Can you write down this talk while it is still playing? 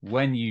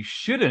when you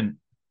shouldn't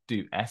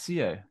do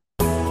SEO.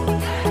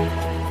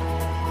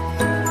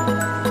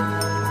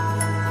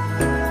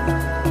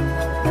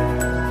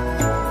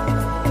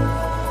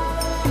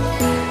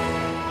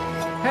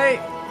 Hey,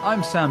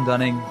 I'm Sam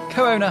Dunning,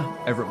 co-owner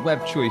over at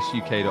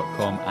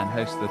webchoiceuk.com and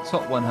host of the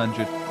Top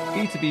 100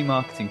 B2B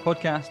Marketing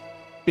Podcast,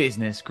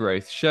 Business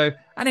Growth Show.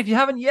 And if you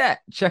haven't yet,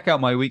 check out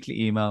my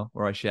weekly email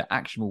where I share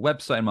actionable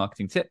website and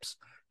marketing tips,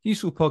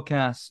 useful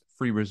podcasts,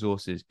 free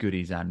resources,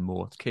 goodies, and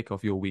more to kick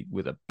off your week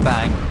with a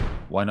bang.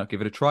 Why not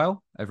give it a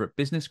trial over at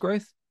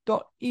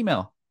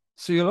businessgrowth.email?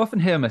 So you'll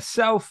often hear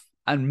myself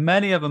and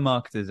many other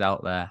marketers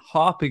out there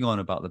harping on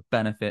about the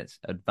benefits,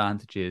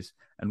 advantages,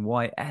 and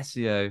why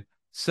SEO,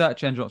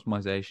 search engine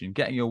optimization,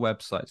 getting your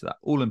website to that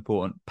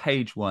all-important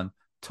page one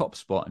top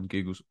spot in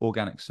Google's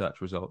organic search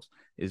results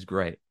is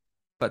great.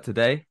 But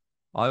today,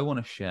 I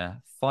want to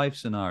share 5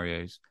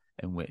 scenarios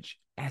in which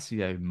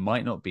SEO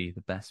might not be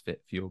the best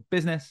fit for your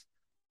business.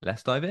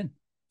 Let's dive in.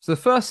 So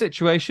the first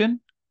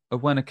situation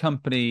of when a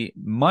company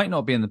might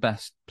not be in the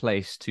best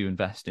place to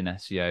invest in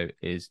SEO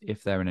is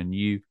if they're in a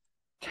new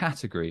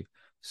category.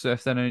 So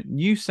if they're in a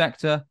new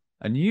sector,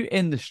 a new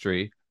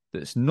industry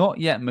that's not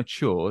yet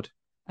matured,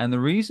 and the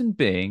reason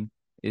being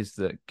is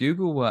that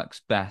Google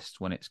works best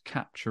when it's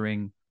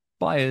capturing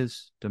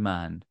buyers'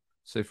 demand.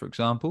 So for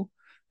example,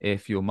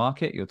 if your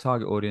market, your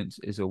target audience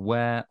is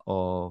aware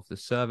of the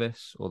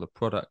service or the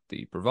product that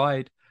you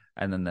provide,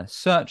 and then they're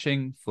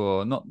searching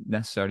for not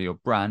necessarily your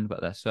brand,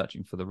 but they're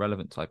searching for the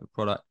relevant type of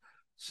product,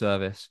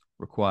 service,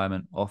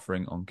 requirement,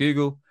 offering on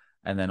Google.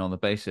 And then on the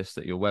basis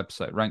that your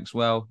website ranks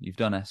well, you've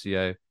done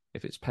SEO.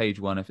 If it's page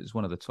one, if it's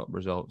one of the top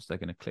results, they're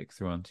going to click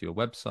through onto your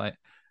website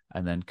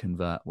and then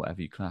convert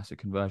whatever you class a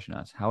conversion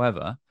as.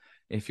 However,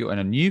 if you're in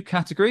a new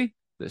category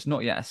that's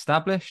not yet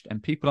established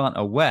and people aren't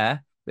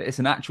aware that it's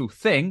an actual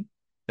thing,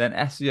 then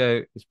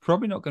SEO is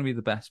probably not going to be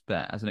the best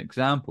bet. As an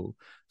example,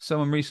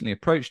 someone recently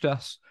approached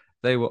us.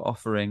 They were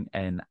offering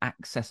an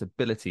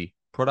accessibility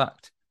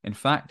product. In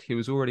fact, he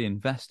was already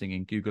investing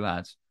in Google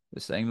Ads,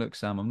 but saying, look,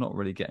 Sam, I'm not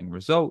really getting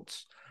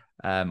results.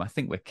 I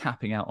think we're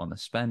capping out on the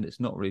spend. It's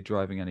not really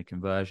driving any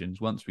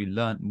conversions. Once we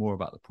learned more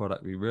about the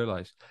product, we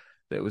realized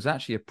that it was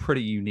actually a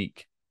pretty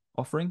unique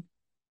offering.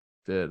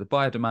 The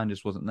buyer demand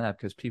just wasn't there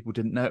because people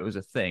didn't know it was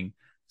a thing.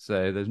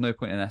 So there's no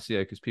point in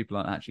SEO because people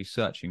aren't actually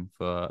searching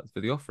for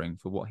the offering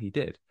for what he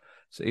did.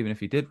 So even if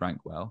he did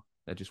rank well,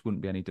 there just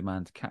wouldn't be any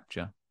demand to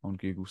capture on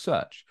Google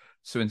search.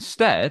 So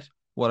instead,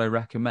 what I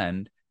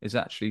recommend is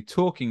actually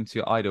talking to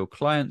your ideal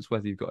clients,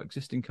 whether you've got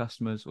existing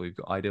customers or you've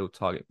got ideal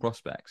target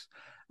prospects,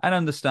 and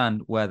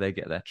understand where they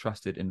get their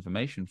trusted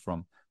information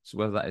from. So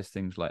whether that is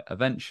things like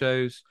event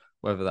shows,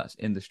 whether that's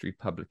industry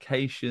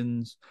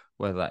publications,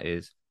 whether that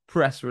is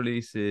press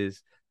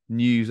releases,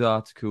 news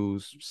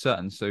articles,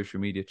 certain social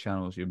media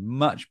channels, you're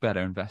much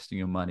better investing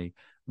your money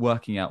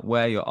working out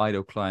where your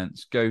ideal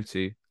clients go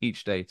to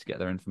each day to get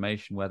their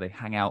information, where they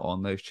hang out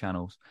on those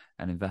channels,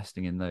 and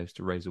investing in those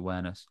to raise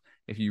awareness.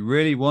 If you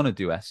really want to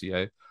do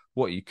SEO,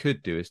 what you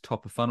could do is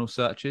top of funnel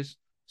searches.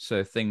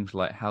 So things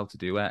like how to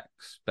do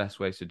X, best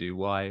ways to do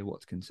Y, what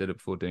to consider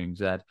before doing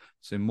Z.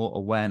 So more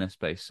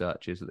awareness-based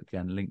searches that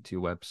can link to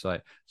your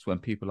website. So when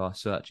people are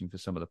searching for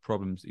some of the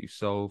problems that you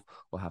solve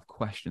or have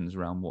questions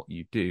around what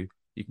you do,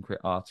 you can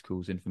create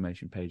articles,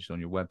 information pages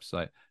on your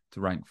website to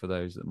rank for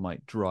those that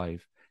might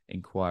drive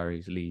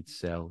inquiries, leads,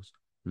 sales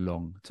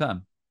long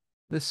term.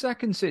 The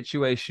second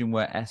situation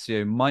where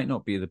SEO might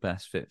not be the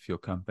best fit for your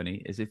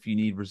company is if you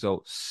need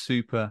results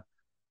super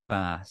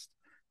fast.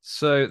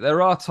 So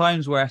there are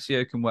times where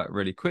SEO can work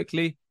really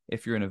quickly.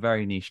 If you're in a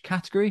very niche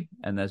category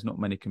and there's not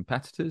many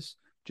competitors,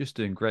 just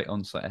doing great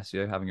on-site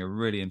SEO, having a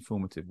really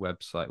informative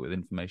website with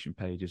information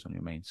pages on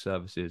your main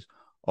services,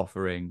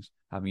 offerings,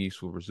 having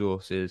useful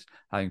resources,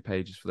 having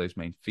pages for those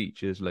main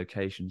features,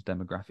 locations,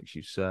 demographics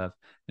you serve,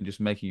 and just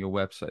making your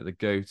website the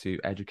go-to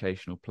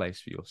educational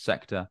place for your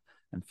sector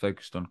and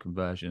focused on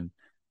conversion,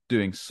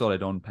 doing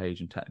solid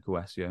on-page and technical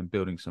SEO and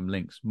building some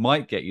links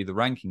might get you the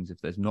rankings if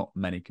there's not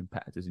many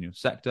competitors in your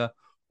sector.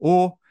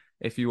 Or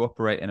if you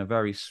operate in a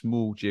very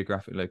small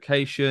geographic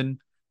location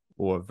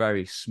or a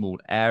very small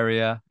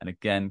area, and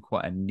again,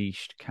 quite a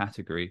niched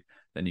category,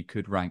 then you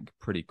could rank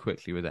pretty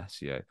quickly with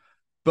SEO.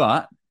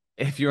 But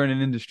if you're in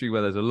an industry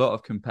where there's a lot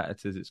of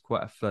competitors, it's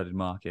quite a flooded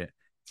market,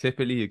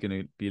 typically you're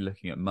going to be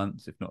looking at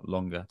months, if not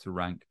longer, to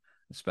rank,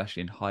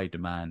 especially in high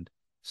demand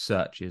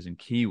searches and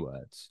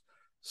keywords.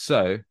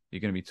 So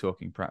you're going to be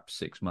talking perhaps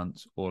 6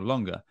 months or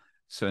longer.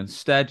 So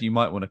instead, you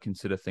might want to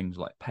consider things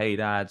like paid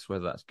ads,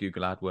 whether that's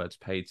Google AdWords,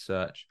 paid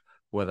search,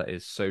 whether that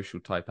is social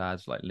type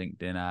ads like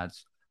LinkedIn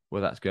ads,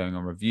 whether that's going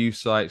on review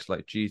sites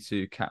like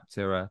G2,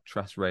 Capterra,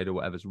 TrustRadar,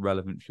 whatever's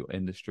relevant for your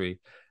industry,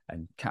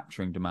 and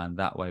capturing demand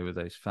that way with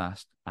those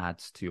fast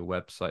ads to your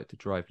website to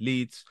drive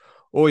leads.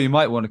 Or you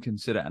might want to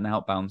consider an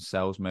outbound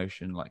sales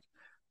motion, like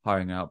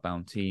hiring an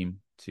outbound team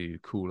to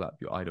call up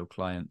your ideal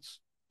clients,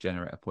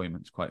 generate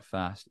appointments quite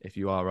fast. If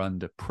you are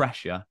under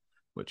pressure,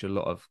 which a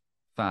lot of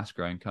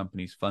fast-growing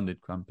companies,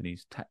 funded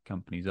companies, tech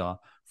companies are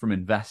from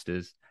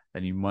investors,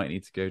 then you might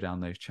need to go down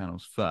those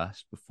channels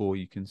first before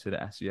you consider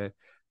SEO.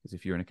 Because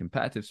if you're in a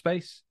competitive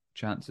space,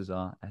 chances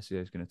are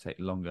SEO is going to take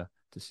longer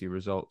to see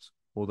results.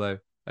 Although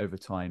over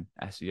time,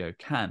 SEO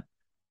can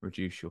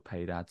reduce your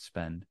paid ad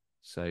spend.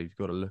 So you've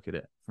got to look at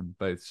it from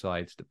both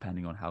sides,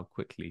 depending on how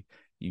quickly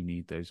you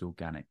need those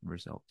organic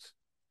results.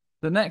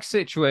 The next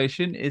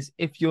situation is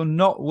if you're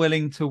not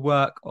willing to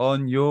work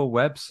on your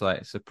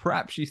website. So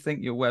perhaps you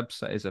think your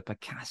website is a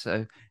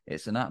Picasso,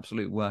 it's an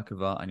absolute work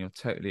of art, and you're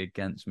totally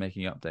against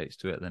making updates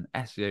to it, then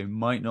SEO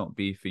might not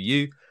be for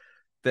you.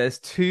 There's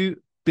two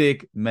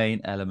big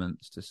main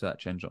elements to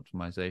search engine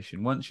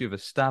optimization. Once you've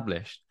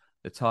established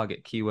the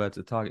target keywords,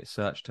 the target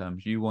search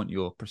terms, you want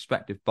your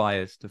prospective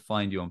buyers to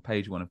find you on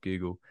page one of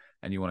Google,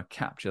 and you want to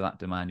capture that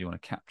demand, you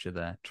want to capture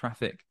their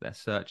traffic, their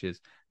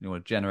searches, and you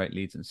want to generate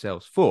leads and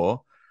sales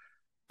for.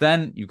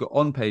 Then you've got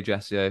on-page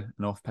SEO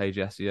and off-page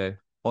SEO.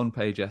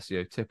 On-page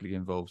SEO typically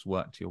involves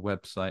work to your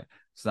website.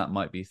 So that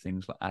might be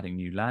things like adding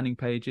new landing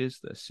pages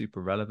that are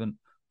super relevant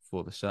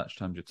for the search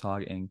terms you're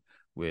targeting,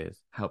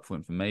 with helpful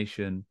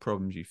information,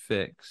 problems you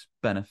fix,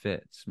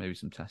 benefits, maybe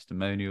some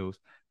testimonials,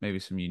 maybe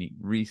some unique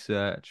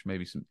research,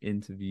 maybe some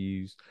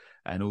interviews,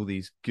 and all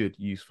these good,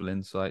 useful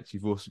insights.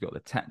 You've also got the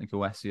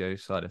technical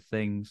SEO side of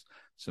things.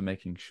 So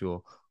making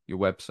sure your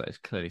website is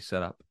clearly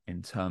set up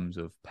in terms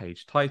of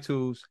page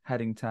titles,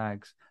 heading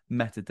tags,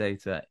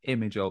 metadata,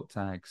 image alt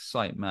tags,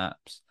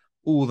 sitemaps,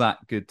 all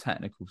that good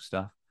technical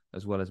stuff,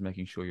 as well as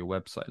making sure your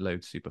website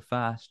loads super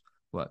fast,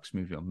 works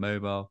smoothly on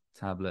mobile,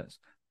 tablets,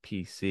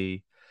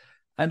 PC,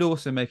 and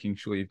also making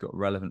sure you've got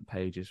relevant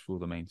pages for all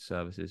the main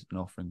services and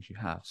offerings you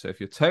have. So if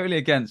you're totally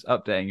against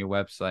updating your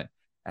website,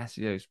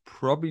 SEO is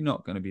probably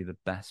not going to be the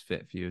best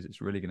fit for you, as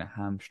it's really going to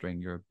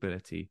hamstring your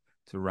ability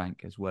to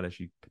rank as well as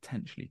you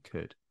potentially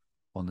could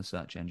on the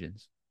search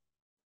engines.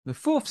 The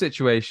fourth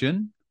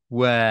situation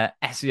where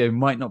SEO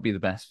might not be the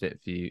best fit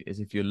for you is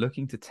if you're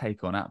looking to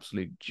take on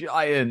absolute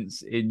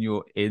giants in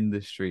your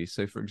industry.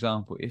 So for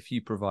example, if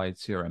you provide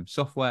CRM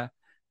software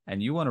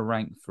and you want to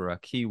rank for a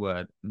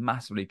keyword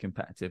massively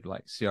competitive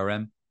like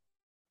CRM,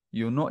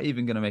 you're not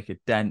even going to make a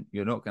dent.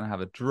 You're not going to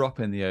have a drop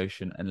in the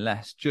ocean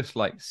unless, just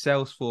like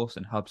Salesforce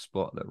and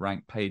HubSpot that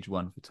rank page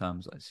one for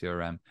terms like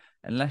CRM,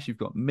 unless you've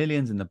got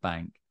millions in the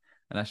bank,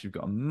 unless you've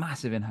got a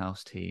massive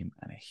in-house team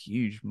and a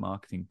huge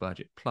marketing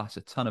budget, plus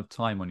a ton of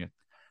time on your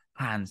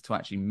hands to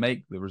actually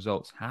make the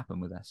results happen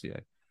with SEO.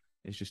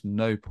 It's just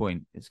no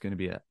point. It's going to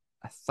be a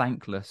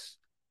thankless,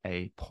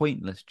 a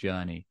pointless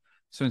journey.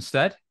 So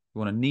instead, you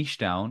want to niche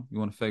down. You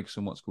want to focus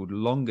on what's called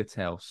longer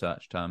tail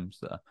search terms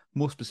that are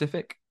more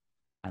specific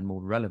and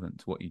more relevant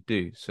to what you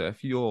do. So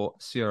if your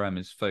CRM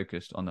is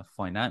focused on the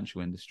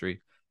financial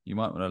industry, you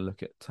might want to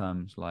look at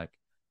terms like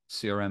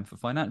CRM for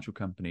financial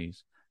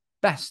companies,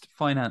 best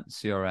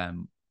finance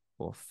CRM,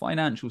 or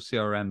financial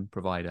CRM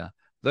provider.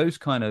 Those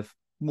kind of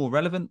more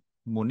relevant,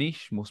 more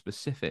niche, more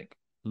specific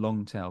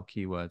long tail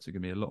keywords are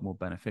going to be a lot more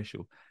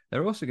beneficial.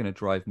 They're also going to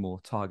drive more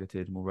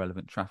targeted, more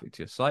relevant traffic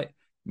to your site,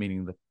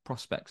 meaning the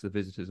prospects, the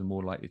visitors are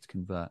more likely to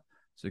convert.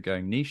 So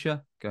going niche,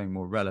 going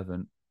more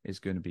relevant is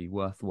going to be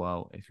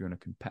worthwhile if you're in a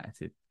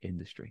competitive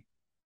industry.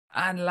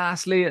 And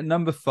lastly, at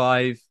number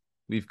 5,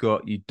 we've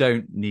got you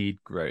don't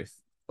need growth.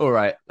 All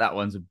right, that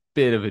one's a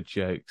bit of a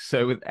joke.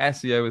 So with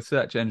SEO, with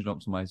search engine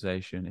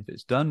optimization, if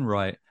it's done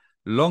right,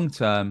 long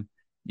term,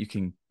 you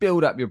can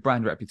build up your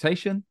brand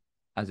reputation,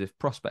 as if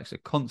prospects are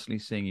constantly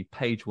seeing you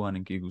page one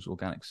in Google's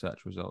organic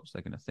search results.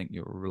 They're going to think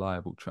you're a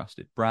reliable,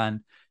 trusted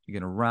brand. You're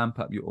going to ramp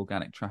up your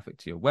organic traffic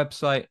to your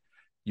website.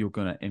 You're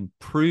going to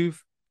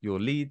improve your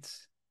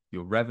leads,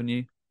 your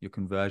revenue, your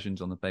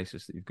conversions on the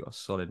basis that you've got a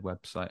solid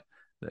website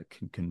that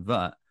can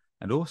convert.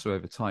 And also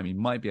over time, you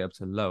might be able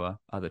to lower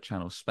other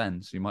channel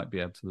spend. So you might be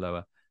able to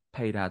lower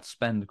paid ad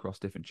spend across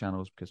different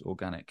channels because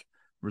organic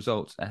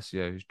results,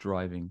 SEO, is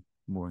driving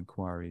more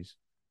inquiries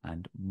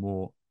and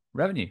more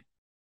revenue.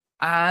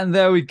 And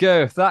there we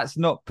go. If that's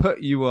not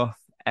put you off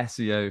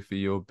SEO for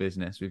your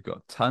business, we've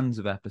got tons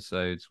of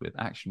episodes with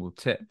actionable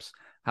tips,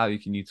 how you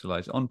can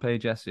utilize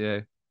on-page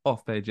SEO,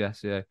 off-page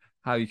SEO,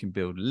 how you can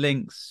build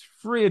links,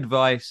 free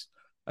advice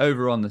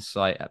over on the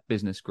site at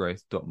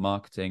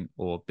businessgrowth.marketing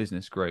or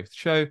Business Growth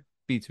Show,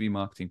 B2B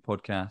Marketing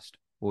Podcast,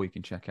 or you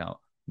can check out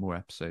more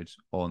episodes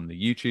on the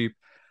YouTube.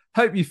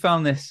 Hope you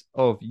found this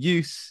of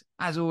use.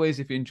 As always,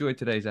 if you enjoyed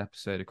today's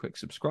episode, a quick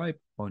subscribe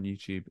on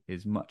YouTube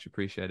is much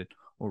appreciated,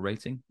 or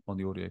rating on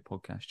the audio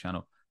podcast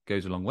channel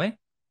goes a long way.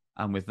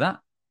 And with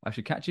that, I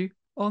should catch you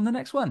on the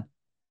next one.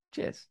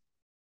 Cheers.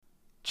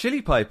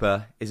 Chili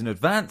Piper is an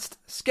advanced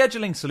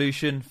scheduling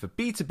solution for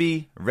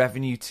B2B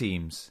revenue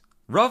teams.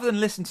 Rather than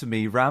listen to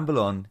me ramble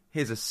on,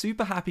 here's a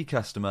super happy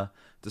customer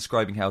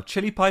describing how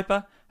Chili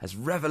Piper has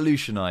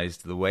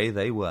revolutionized the way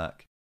they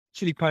work.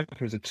 Chili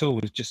Piper as a tool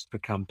has just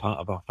become part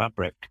of our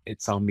fabric.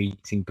 It's our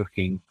meeting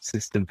booking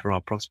system for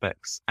our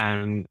prospects.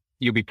 And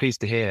you'll be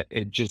pleased to hear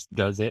it just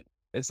does it.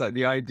 It's like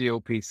the ideal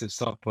piece of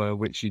software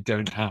which you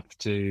don't have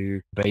to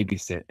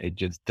babysit. It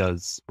just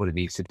does what it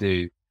needs to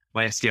do.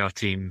 My SDR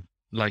team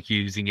like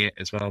using it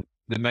as well.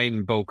 The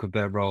main bulk of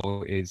their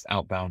role is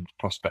outbound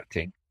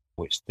prospecting.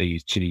 which they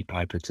use Chili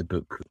Piper to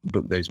book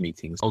those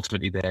meetings.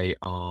 Ultimately, they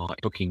are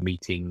booking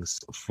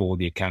meetings for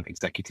the account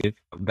executive.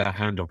 Their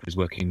handoff is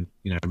working,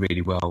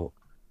 really well.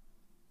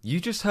 You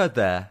just heard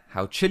there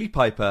how Chili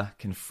Piper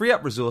can free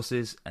up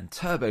resources and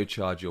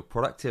turbocharge your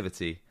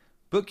productivity.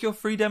 Book your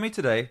free demo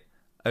today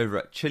over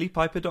at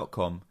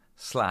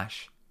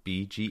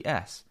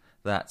chilipiper.com/BGS.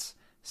 That's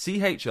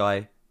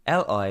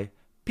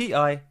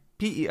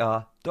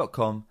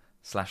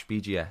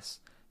CHILIPIPER.com/BGS.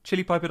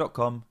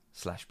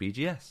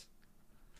 chilipiper.com/BGS.